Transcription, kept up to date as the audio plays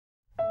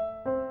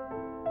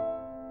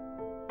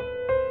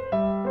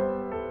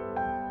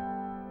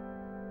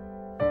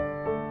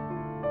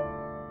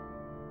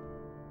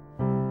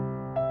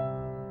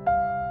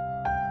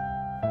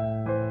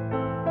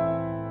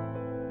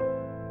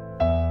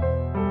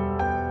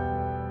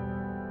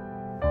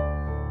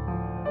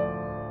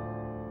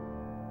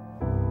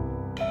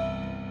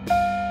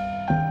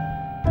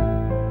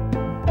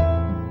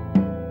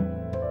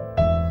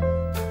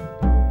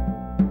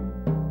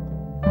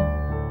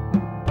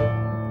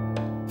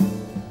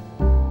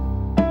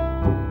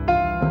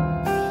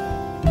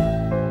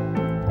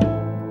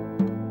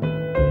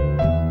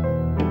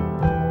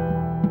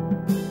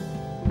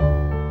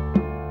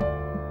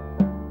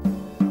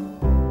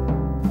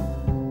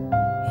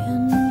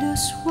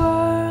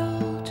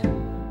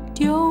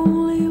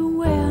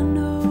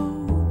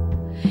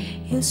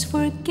is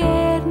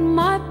forget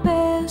my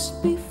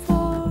best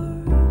before.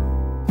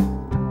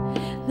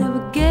 Live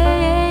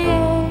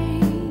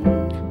again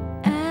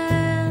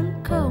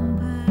and come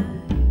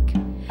back,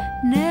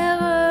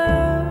 never.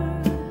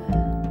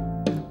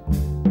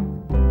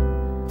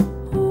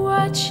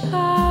 Watch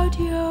out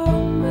your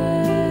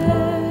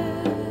mess,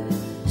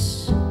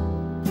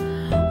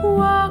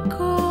 walk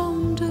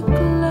on the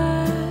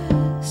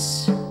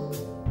glass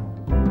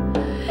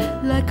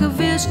like a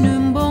Vishnu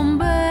in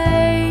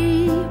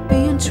Bombay,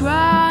 being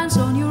trans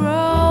on your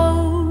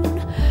own,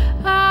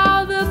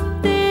 out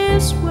of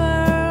this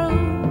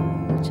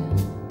world.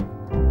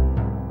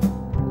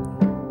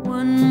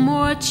 One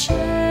more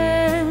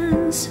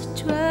chance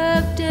to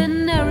have the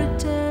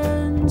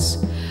inheritance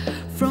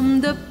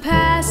from the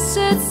passed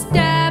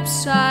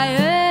steps I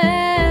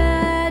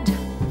had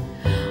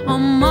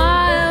on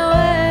my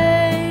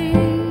way.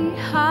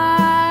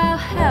 I'll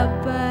have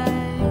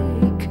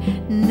back,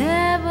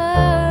 never.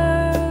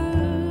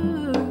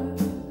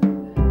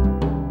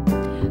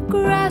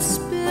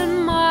 Grasping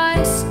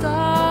my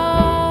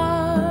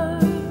star,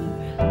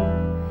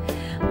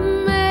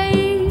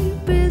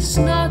 maybe it's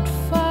not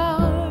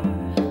far,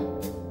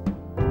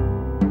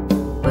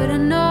 but I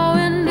know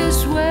in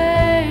this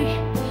way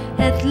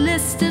at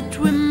least it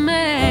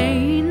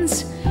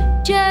remains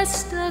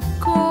just a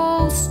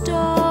cold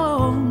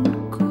stone,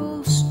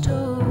 cold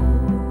stone.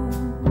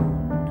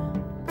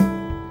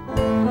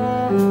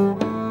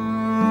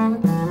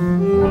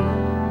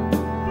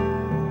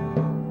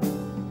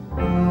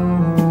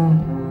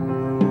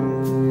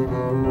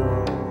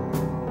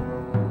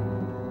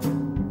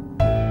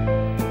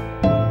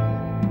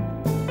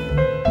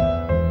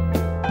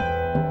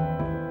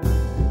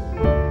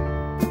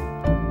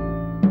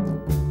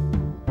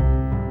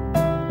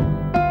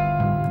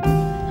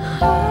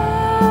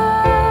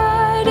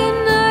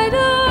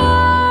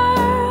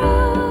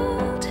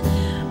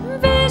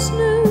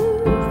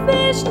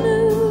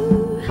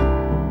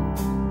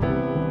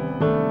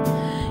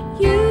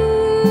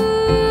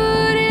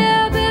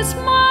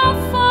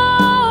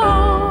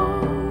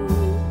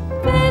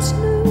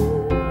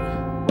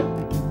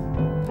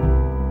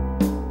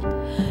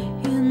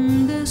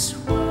 In this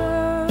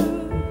world,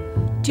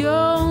 the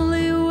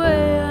only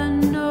way I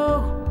know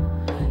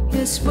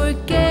is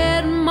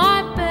forget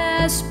my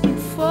past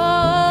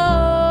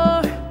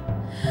before.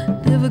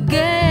 Live again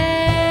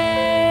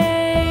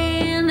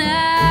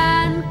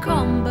and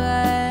come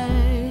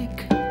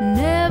back,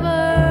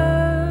 never.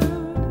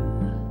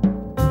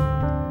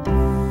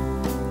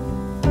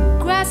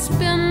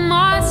 Grasping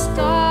my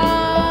star,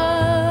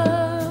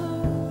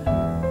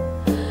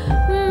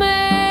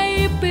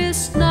 maybe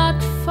it's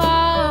not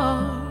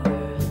far,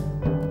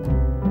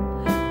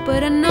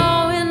 but I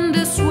know in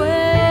this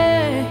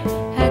way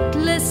at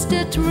least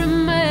it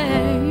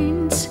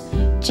remains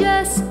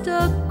just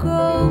a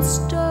cold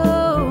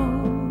stone.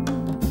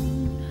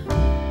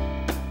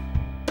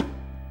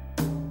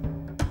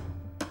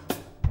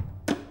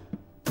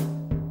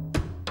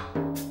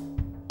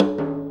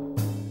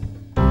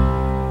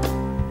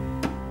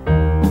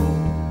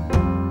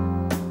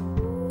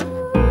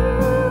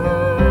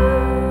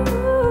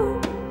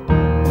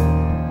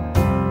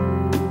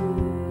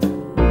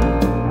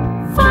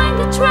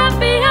 Trap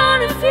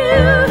behind a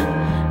few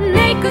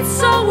naked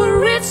soul will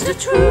reach the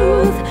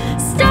truth.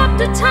 Stop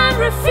the time,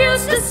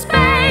 refuse the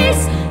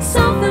space,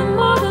 something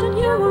more than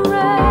human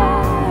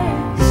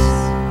race.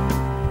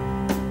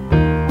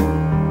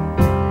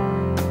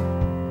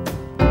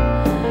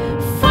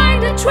 Find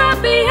the trap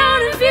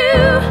behind a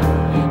view,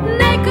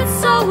 naked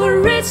soul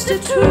will reach the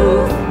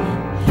truth.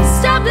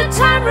 Stop the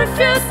time,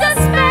 refuse the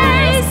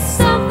space,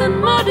 something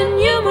more than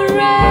human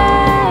race.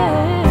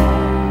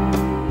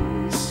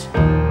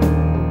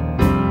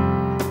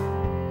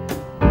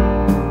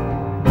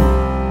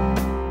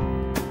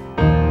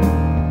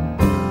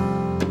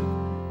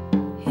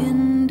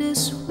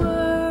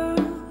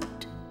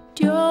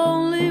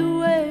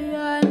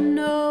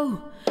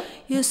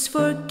 Just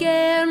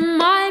forget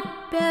my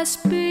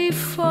best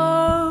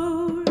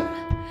before.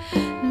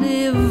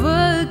 Live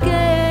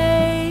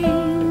again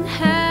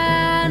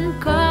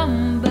and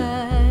come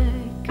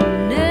back,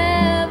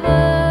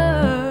 never.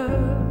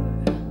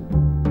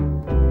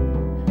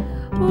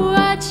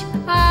 Watch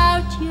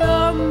out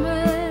your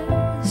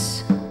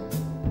mess,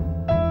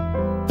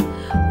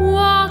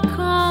 walk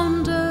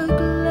on the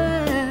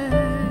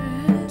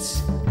glass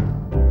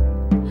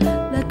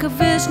like a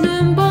Vishnu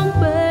in